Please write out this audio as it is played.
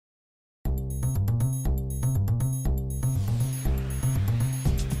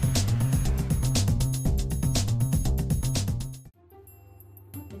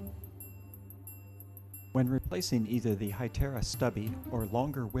When replacing either the Hytera stubby or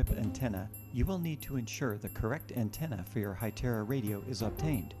longer whip antenna, you will need to ensure the correct antenna for your Hytera radio is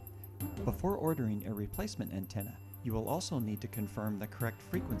obtained. Before ordering a replacement antenna, you will also need to confirm the correct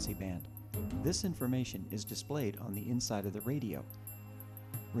frequency band. This information is displayed on the inside of the radio.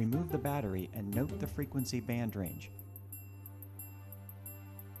 Remove the battery and note the frequency band range.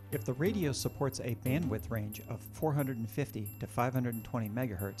 If the radio supports a bandwidth range of 450 to 520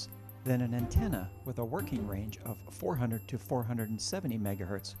 MHz, then an antenna with a working range of 400 to 470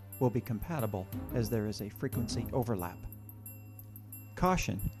 MHz will be compatible, as there is a frequency overlap.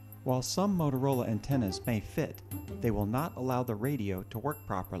 Caution: while some Motorola antennas may fit, they will not allow the radio to work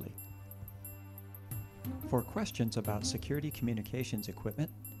properly. For questions about security communications equipment,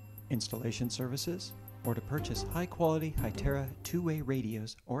 installation services, or to purchase high-quality Hytera two-way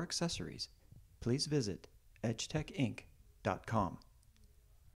radios or accessories, please visit EdgeTechinc.com.